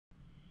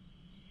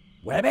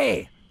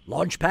Webby,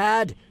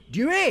 Launchpad,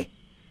 Dewey,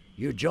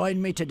 you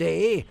join me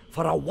today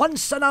for a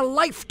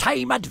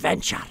once-in-a-lifetime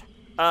adventure.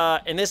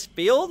 In this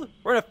field?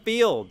 We're in a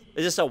field.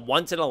 Is this a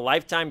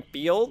once-in-a-lifetime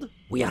field?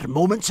 We are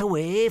moments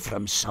away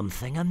from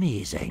something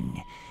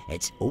amazing.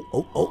 It's...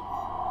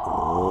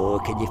 Oh,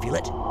 can you feel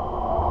it?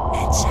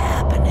 It's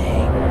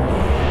happening.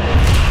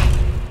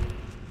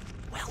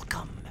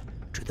 Welcome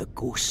to the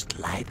Ghost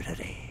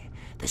Library,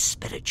 the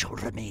spiritual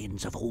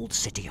remains of Old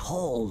City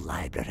Hall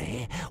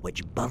Library,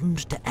 which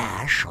burned to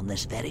ash on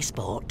this very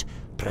spot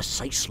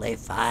precisely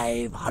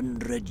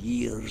 500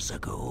 years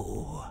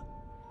ago.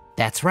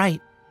 That's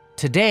right.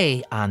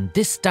 Today, on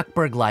This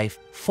Duckburg Life,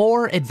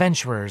 4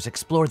 adventurers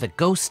explore the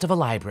ghost of a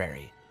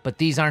library. But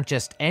these aren't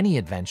just any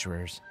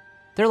adventurers.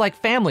 They're like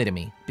family to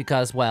me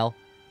because, well,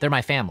 they're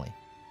my family.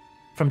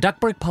 From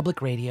Duckburg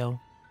Public Radio,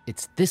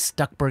 it's This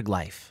Duckburg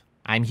Life.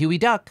 I'm Huey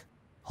Duck.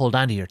 Hold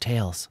on to your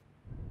tails.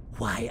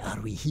 Why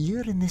are we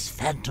here in this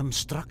phantom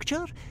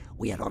structure?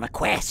 We are on a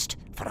quest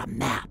for a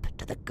map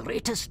to the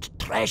greatest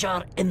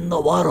treasure in the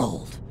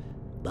world.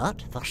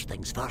 But first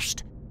things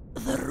first,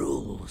 the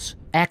rules.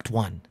 Act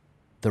 1.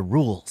 The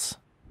rules.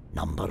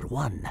 Number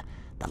 1,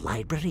 the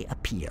library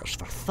appears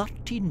for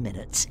 13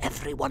 minutes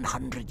every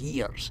 100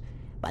 years.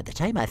 By the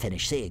time I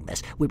finish saying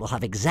this, we will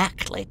have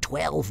exactly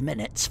 12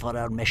 minutes for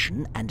our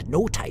mission and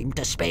no time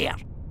to spare.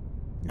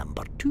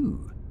 Number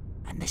 2,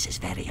 and this is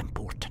very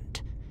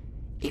important,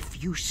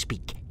 if you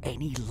speak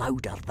any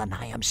louder than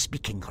I am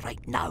speaking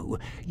right now,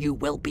 you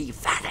will be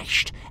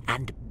vanished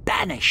and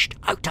banished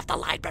out of the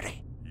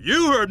library.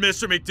 You heard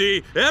Mr.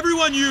 McD.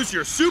 Everyone use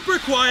your super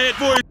quiet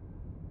voice.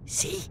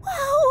 See?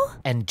 Wow!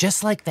 And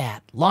just like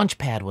that,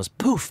 Launchpad was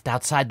poofed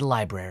outside the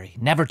library,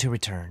 never to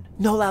return.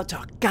 No loud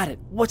talk. Got it.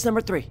 What's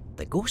number 3?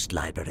 The Ghost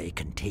Library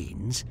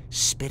contains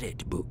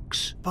spirit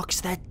books.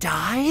 Books that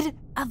died?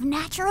 Of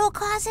natural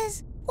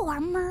causes? Or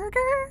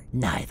murder?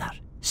 Neither.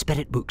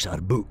 Spirit books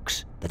are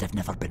books that have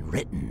never been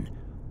written,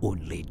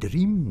 only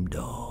dreamed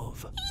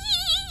of.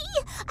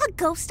 A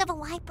ghost of a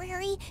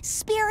library?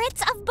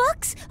 Spirits of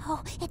books?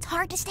 Oh, it's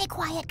hard to stay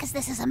quiet because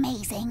this is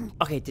amazing.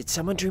 Okay, did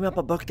someone dream up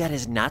a book that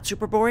is not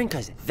super boring?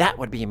 Because that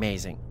would be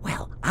amazing.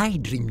 Well, I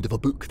dreamed of a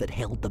book that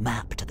held the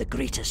map to the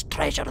greatest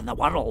treasure in the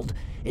world.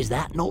 Is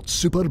that not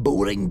super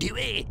boring,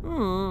 Dewey?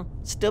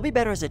 Still be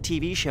better as a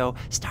TV show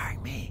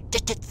starring me.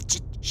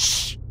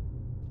 Shh.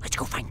 Let's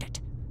go find it.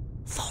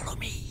 Follow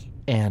me.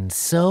 And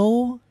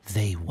so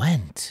they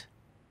went.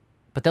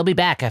 But they'll be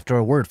back after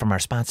a word from our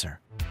sponsor.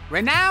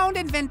 Renowned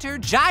inventor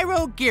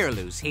Gyro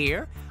Gearloose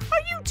here. Are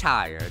you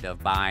tired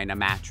of buying a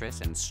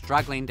mattress and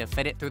struggling to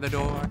fit it through the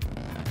door?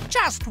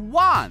 Just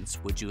once,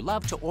 would you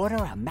love to order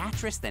a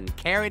mattress then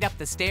carry it up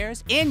the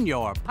stairs in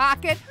your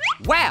pocket?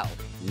 Well,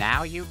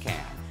 now you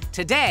can.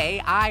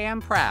 Today, I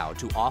am proud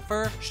to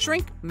offer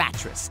Shrink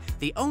Mattress,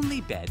 the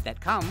only bed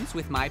that comes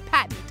with my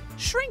patent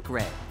Shrink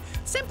Ray.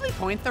 Simply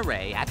point the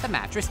ray at the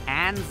mattress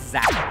and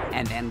zap,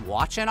 and then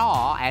watch in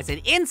awe as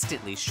it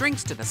instantly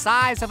shrinks to the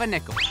size of a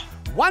nickel.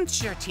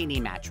 Once your teeny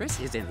mattress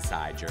is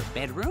inside your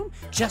bedroom,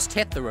 just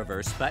hit the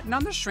reverse button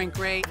on the shrink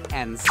ray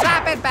and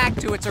zap it back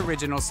to its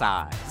original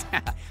size.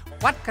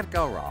 What could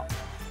go wrong?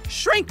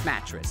 Shrink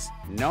Mattress.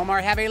 No more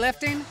heavy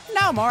lifting,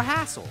 no more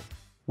hassle.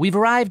 We've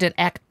arrived at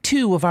Act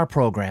 2 of our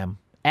program.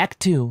 Act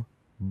 2,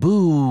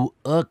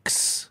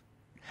 Boo-ooks.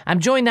 I'm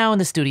joined now in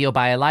the studio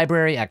by a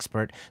library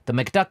expert, the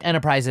McDuck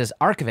Enterprises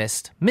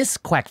archivist, Miss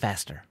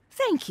Quackfaster.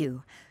 Thank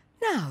you.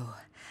 Now,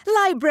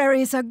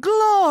 libraries are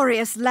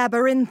glorious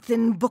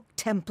labyrinthine book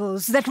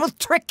temples that will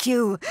trick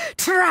you,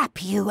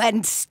 trap you,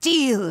 and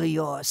steal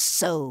your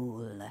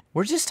soul.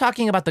 We're just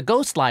talking about the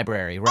Ghost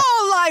Library, right?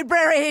 All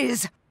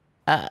libraries!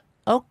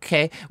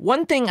 Okay.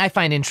 One thing I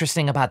find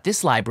interesting about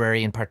this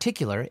library in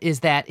particular is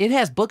that it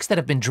has books that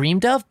have been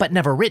dreamed of but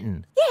never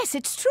written. Yes,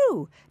 it's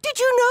true. Did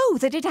you know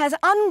that it has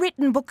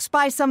unwritten books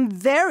by some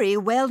very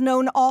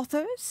well-known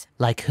authors?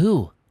 Like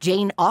who?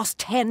 Jane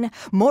Austen,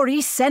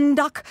 Maurice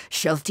Sendak,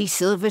 Shelty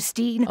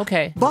Silverstein,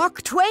 Okay.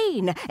 Mark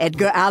Twain,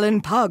 Edgar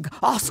Allan Poe,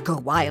 Oscar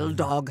Wilde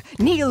Dog,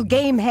 Neil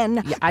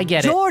Gaiman, Yeah, I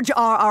get it. George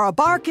R.R.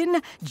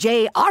 Barkin,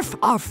 J. Arf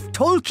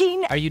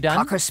Tolkien, Are you done?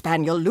 Cocker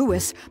Spaniel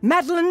Lewis,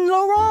 Madeleine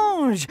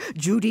L'Orange,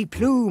 Judy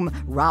Plume,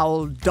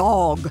 Roald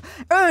Dog,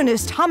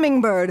 Ernest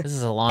Hummingbird, This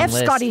is a long F.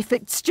 list. Scotty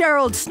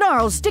Fitzgerald,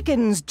 Snarls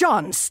Dickens,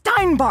 John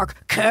Steinbach,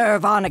 Kerr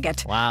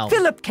Vonnegut, Wow.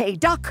 Philip K.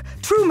 Duck,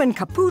 Truman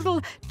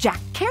Capoodle,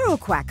 Jack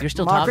Kerouac, You're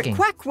still Margaret talking.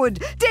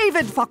 Quackwood,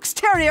 David Fox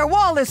Terrier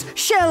Wallace,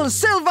 Shel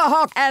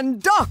Silverhawk,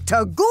 and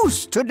Dr.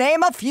 Goose, to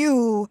name a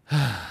few.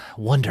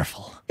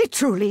 Wonderful. It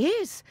truly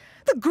is.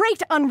 The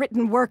great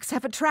unwritten works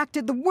have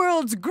attracted the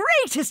world's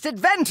greatest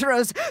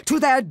adventurers to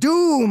their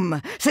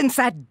doom since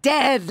that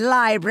dead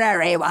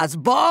library was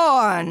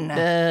born.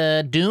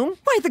 Doom?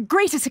 Why, the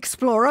greatest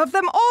explorer of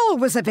them all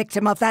was a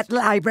victim of that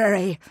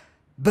library.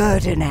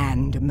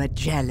 Ferdinand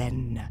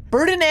Magellan.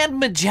 Ferdinand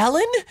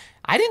Magellan?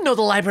 I didn't know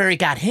the library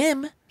got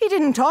him. He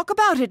didn't talk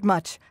about it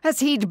much, as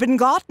he'd been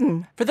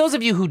gotten. For those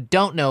of you who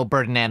don't know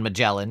Ferdinand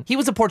Magellan, he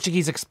was a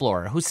Portuguese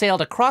explorer who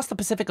sailed across the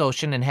Pacific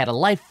Ocean and had a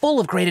life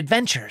full of great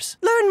adventures.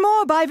 Learn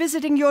more by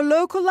visiting your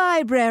local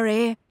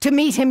library. To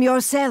meet him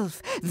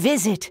yourself,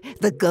 visit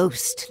the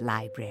Ghost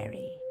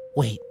Library.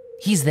 Wait,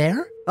 he's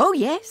there? Oh,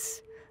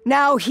 yes.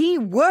 Now he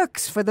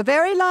works for the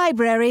very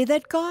library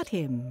that got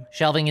him.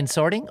 Shelving and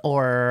sorting,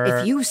 or...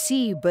 If you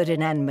see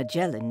Ferdinand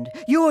Magellan,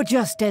 you're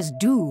just as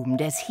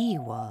doomed as he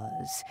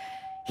was.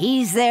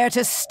 He's there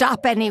to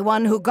stop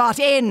anyone who got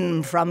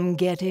in from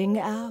getting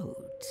out.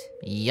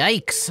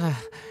 Yikes.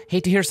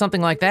 Hate to hear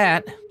something like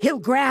that. He'll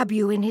grab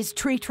you in his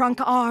tree-trunk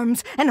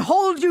arms and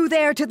hold you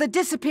there to the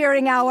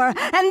disappearing hour,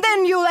 and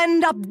then you'll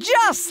end up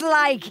just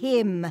like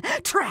him,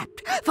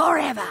 trapped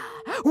forever,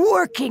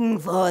 working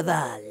for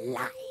the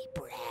library.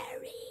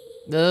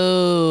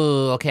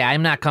 Oh, okay,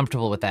 I'm not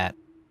comfortable with that.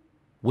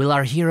 Will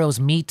our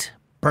heroes meet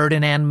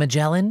Ferdinand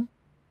Magellan?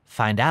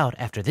 Find out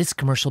after this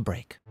commercial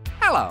break.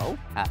 Hello,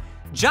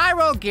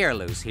 Gyro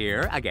Gearloose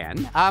here again.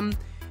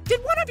 Did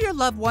one of your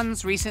loved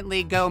ones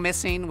recently go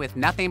missing with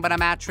nothing but a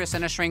mattress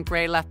and a shrink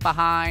ray left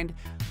behind?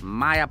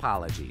 My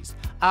apologies.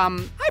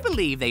 I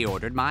believe they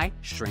ordered my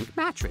shrink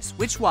mattress,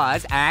 which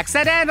was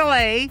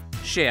accidentally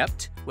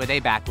shipped with a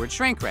backward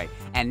shrink ray.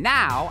 And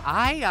now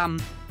I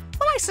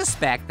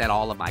suspect that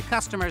all of my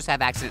customers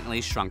have accidentally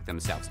shrunk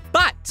themselves.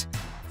 But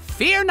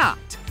fear not.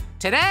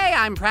 Today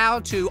I'm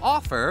proud to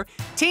offer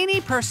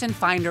Teeny Person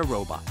Finder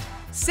Robot.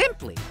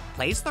 Simply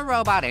place the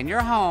robot in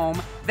your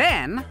home,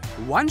 then,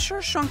 once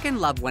your shrunken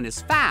loved one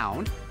is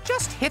found,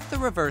 just hit the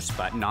reverse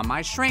button on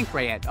my shrink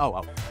ray and,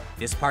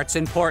 this part's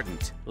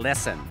important.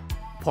 Listen,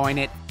 point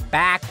it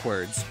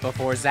backwards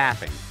before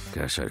zapping.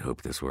 Gosh, I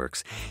hope this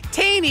works.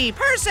 Teeny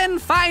Person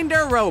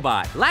Finder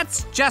Robot.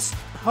 Let's just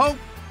hope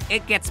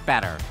it gets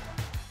better.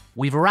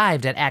 We've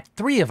arrived at Act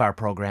 3 of our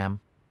program.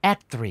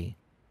 Act 3,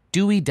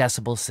 Dewey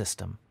Decibel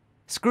System.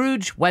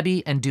 Scrooge,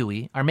 Webby, and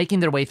Dewey are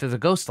making their way through the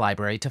Ghost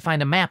Library to find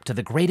a map to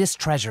the greatest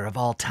treasure of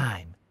all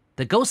time.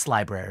 The Ghost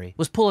Library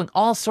was pulling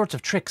all sorts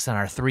of tricks on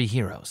our three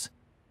heroes.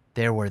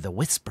 There were the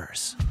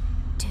Whispers.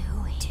 Dewey.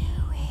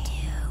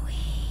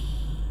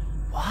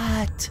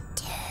 What?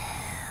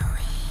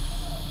 Dewey.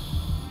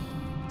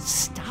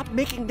 Stop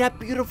making that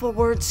beautiful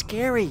word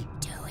scary.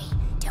 Dewey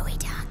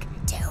Duck.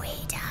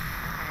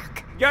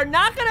 You're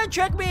not gonna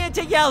trick me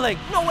into yelling.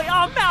 No way,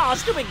 oh no,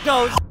 stupid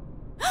ghost.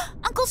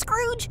 Uncle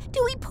Scrooge,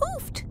 Dewey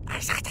poofed.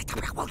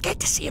 We'll get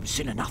to see him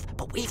soon enough,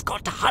 but we've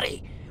got to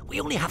hurry. We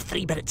only have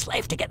 3 minutes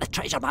left to get the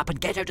treasure map and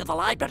get out of the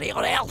library,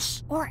 or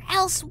else... Or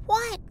else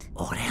what?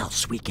 Or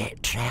else we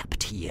get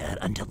trapped here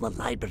until the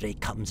library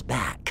comes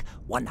back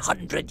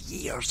 100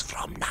 years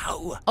from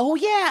now. Oh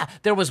yeah,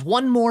 there was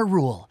one more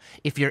rule.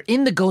 If you're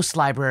in the Ghost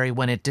Library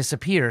when it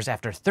disappears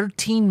after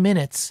 13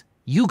 minutes,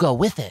 you go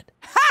with it.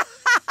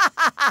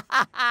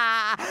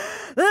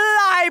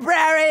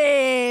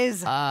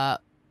 Libraries!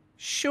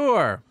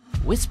 Sure.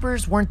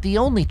 Whispers weren't the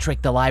only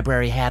trick the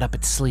library had up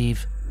its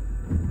sleeve.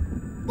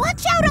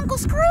 Watch out, Uncle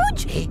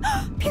Scrooge!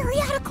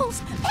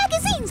 Periodicals,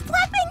 magazines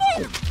flapping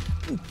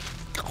in!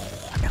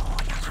 Oh no,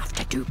 you'll have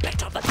to do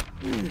better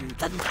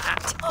than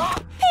that.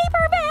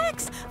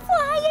 Paperbacks!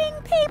 Flying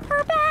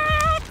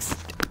paperbacks!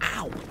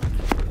 Ow!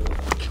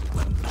 You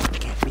will not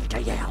get me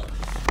to yell.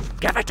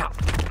 Give it up!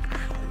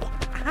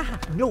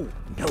 No,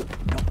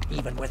 not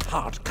even with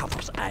hard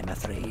covers, I'm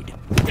afraid.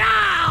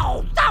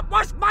 Ow! That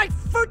was my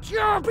foot,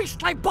 you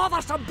beastly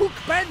bothersome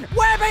bookbin!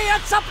 Webby,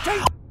 it's up to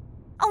you!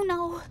 Oh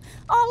no,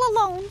 all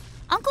alone.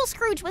 Uncle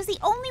Scrooge was the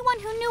only one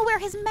who knew where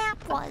his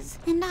map was,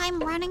 and I'm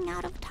running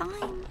out of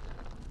time.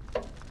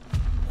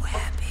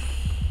 Webby.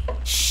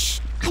 Shh,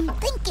 I'm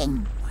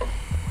thinking.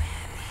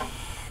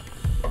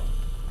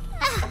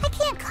 I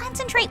can't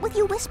concentrate with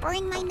you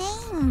whispering my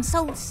name,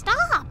 so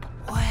stop.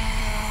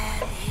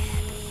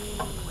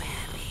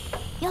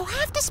 You'll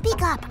have to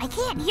speak up. I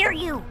can't hear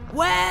you.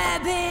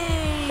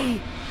 Webby!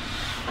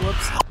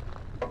 Whoops.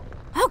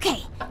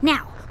 Okay,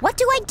 now, what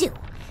do I do?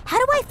 How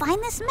do I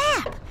find this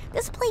map?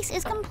 This place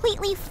is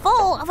completely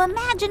full of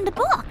imagined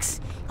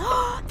books.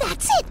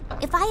 That's it!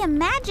 If I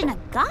imagine a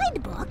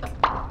guidebook...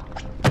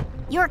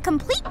 Your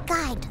Complete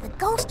Guide to the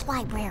Ghost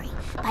Library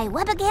by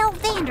Webigail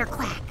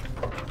Vanderquack.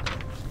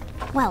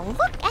 Well,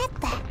 look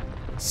at that.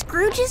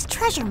 Scrooge's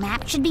treasure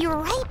map should be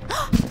right...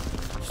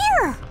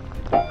 here!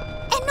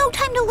 And no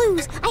time to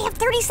lose. I have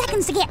 30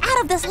 seconds to get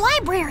out of this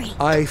library.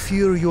 I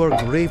fear you are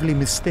gravely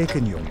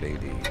mistaken, young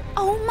lady.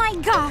 Oh my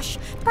gosh,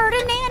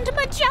 Ferdinand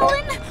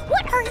Magellan,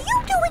 what are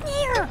you doing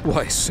here?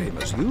 Why, same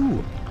as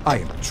you. I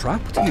am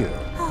trapped here.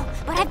 Oh,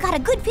 but I've got a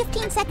good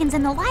 15 seconds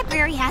and the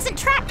library hasn't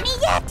trapped me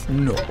yet.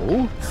 No,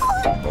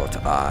 but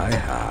I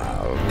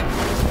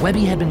have.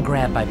 Webby had been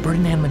grabbed by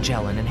Ferdinand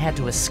Magellan and had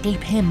to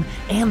escape him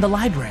and the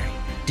library.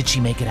 Did she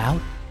make it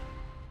out?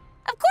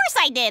 Of course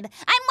I did.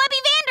 I'm Webby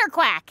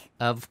Vanderquack.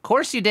 Of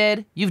course you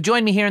did. You've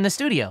joined me here in the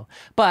studio.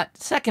 But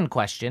second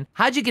question,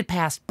 how'd you get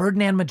past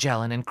Ferdinand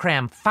Magellan and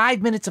cram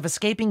 5 minutes of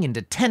escaping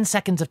into 10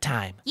 seconds of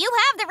time? You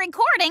have the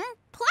recording.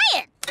 Play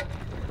it.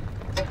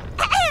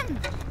 I am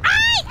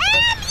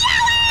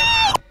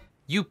yelling!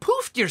 You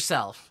poofed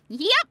yourself.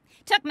 Yep,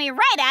 took me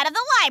right out of the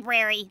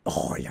library.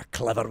 Oh, you're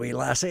clever, wee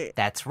lassie.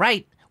 That's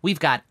right. We've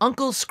got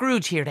Uncle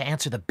Scrooge here to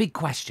answer the big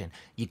question.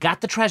 You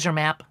got the treasure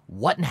map.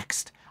 What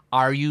next?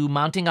 Are you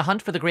mounting a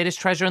hunt for the greatest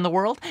treasure in the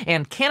world?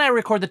 And can I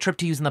record the trip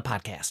to use in the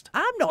podcast?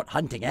 I'm not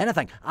hunting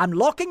anything. I'm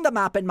locking the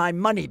map in my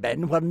money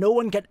bin where no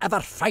one can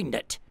ever find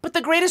it. But the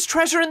greatest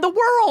treasure in the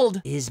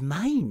world Is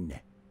mine.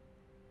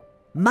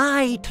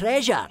 My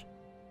treasure.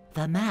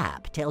 The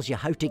map tells you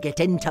how to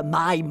get into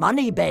my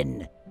money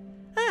bin.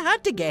 I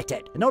had to get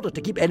it in order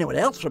to keep anyone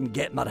else from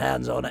getting their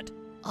hands on it.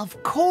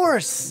 Of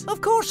course. Of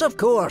course, of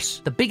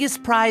course. The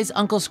biggest prize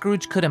Uncle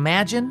Scrooge could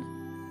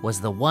imagine was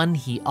the one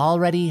he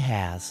already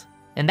has.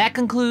 And that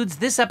concludes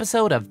this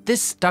episode of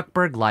This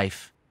Duckburg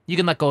Life. You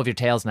can let go of your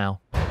tails now.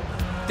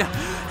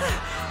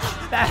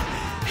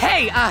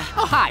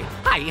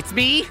 Hi, it's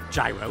me,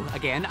 Gyro,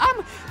 again.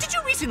 Did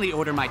you recently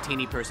order my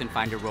teeny person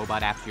finder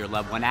robot after your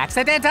loved one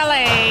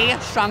accidentally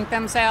shrunk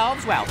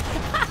themselves? Well,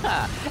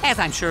 as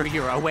I'm sure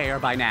you're aware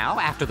by now,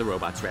 after the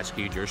robots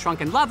rescued your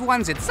shrunken loved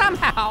ones, it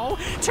somehow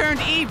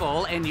turned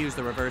evil and used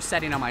the reverse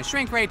setting on my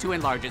shrink ray to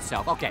enlarge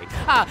itself. Okay,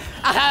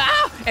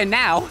 and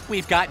now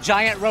we've got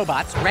giant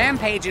robots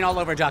rampaging all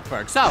over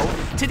Duckburg. So,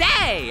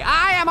 today,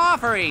 I am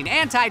offering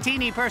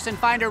anti-teeny person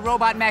finder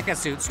robot mecha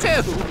suits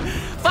to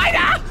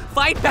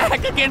fight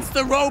back against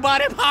the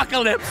robot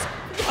apocalypse.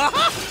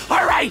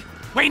 Hooray!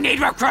 We need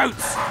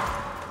recruits!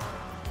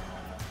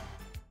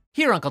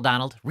 Here, Uncle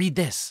Donald, read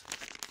this.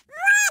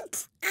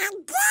 What again?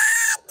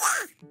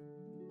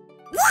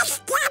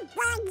 This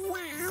Duckburg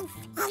Life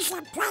is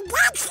a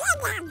production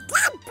of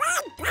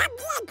Duckburg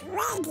Public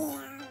Radio.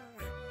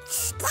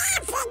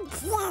 Staff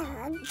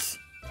includes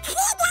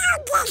Kino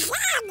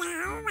Desano,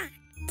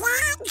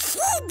 Dan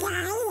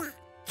Siegel,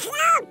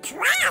 Joe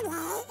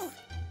Crowley,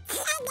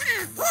 Tina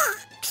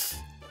Hicks,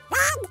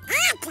 Ben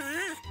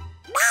Acker,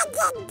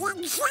 Megan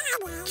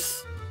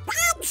Gonzalez,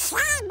 Ben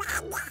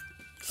Simon,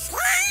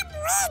 Sam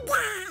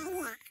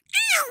Regal.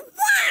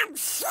 I love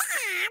Sam.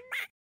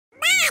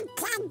 Matt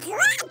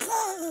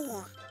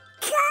Andretti,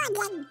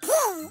 Jordan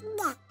King,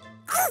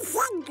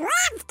 Ethan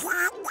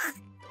Grafton,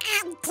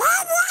 and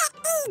Taylor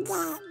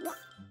Eden.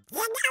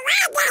 You know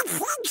other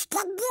things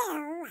to do,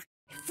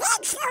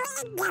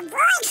 featuring the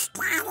voice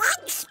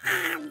talents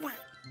of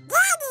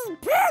Danny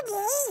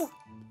Pudi,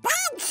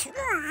 Ben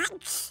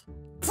Schwartz,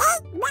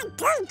 Kate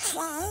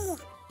Matucci,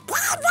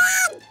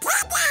 David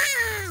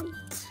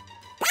Tennant,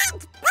 Pat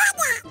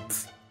Bennett,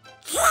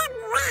 Jim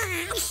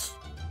Rash,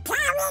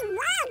 Terry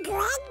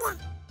Morgan,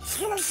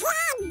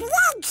 Suzanne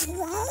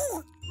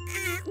Blinkley,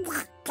 and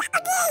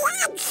Tony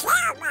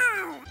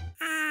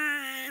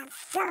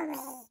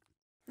Anselmo.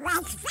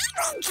 With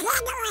very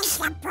generous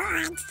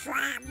support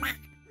from Matt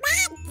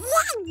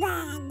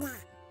Youngman,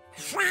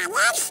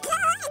 Francesco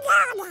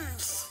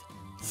Jonas,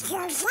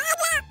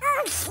 Susanna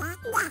Olsen,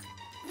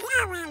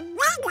 Laura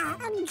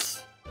Reynolds,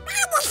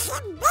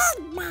 Madison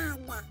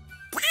Bigman,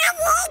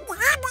 Colleen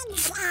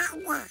Robinson,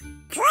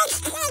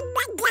 Christian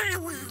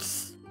McGuinness,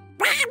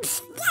 Bob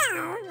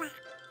Snow,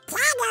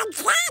 Tanner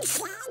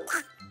Johnson,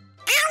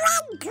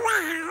 Alan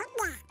Brown,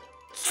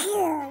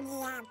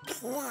 Julia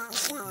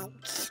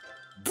Pleasant,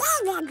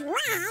 David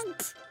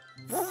Wright,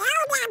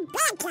 Fiona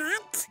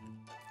Beckett,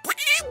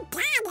 Dan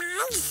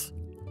Thomas,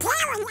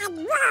 Carolyn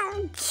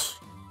Roach,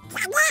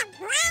 Jeanette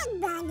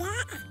Reinberger,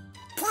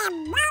 Tim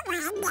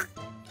Mullen,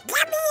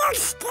 W.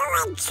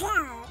 Stewart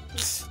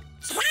Jones,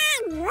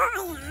 John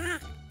Royer,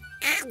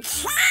 and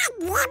Sean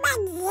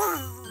Lemon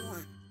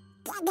Yeh.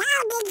 Did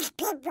all these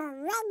people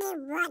really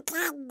work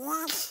on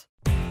this?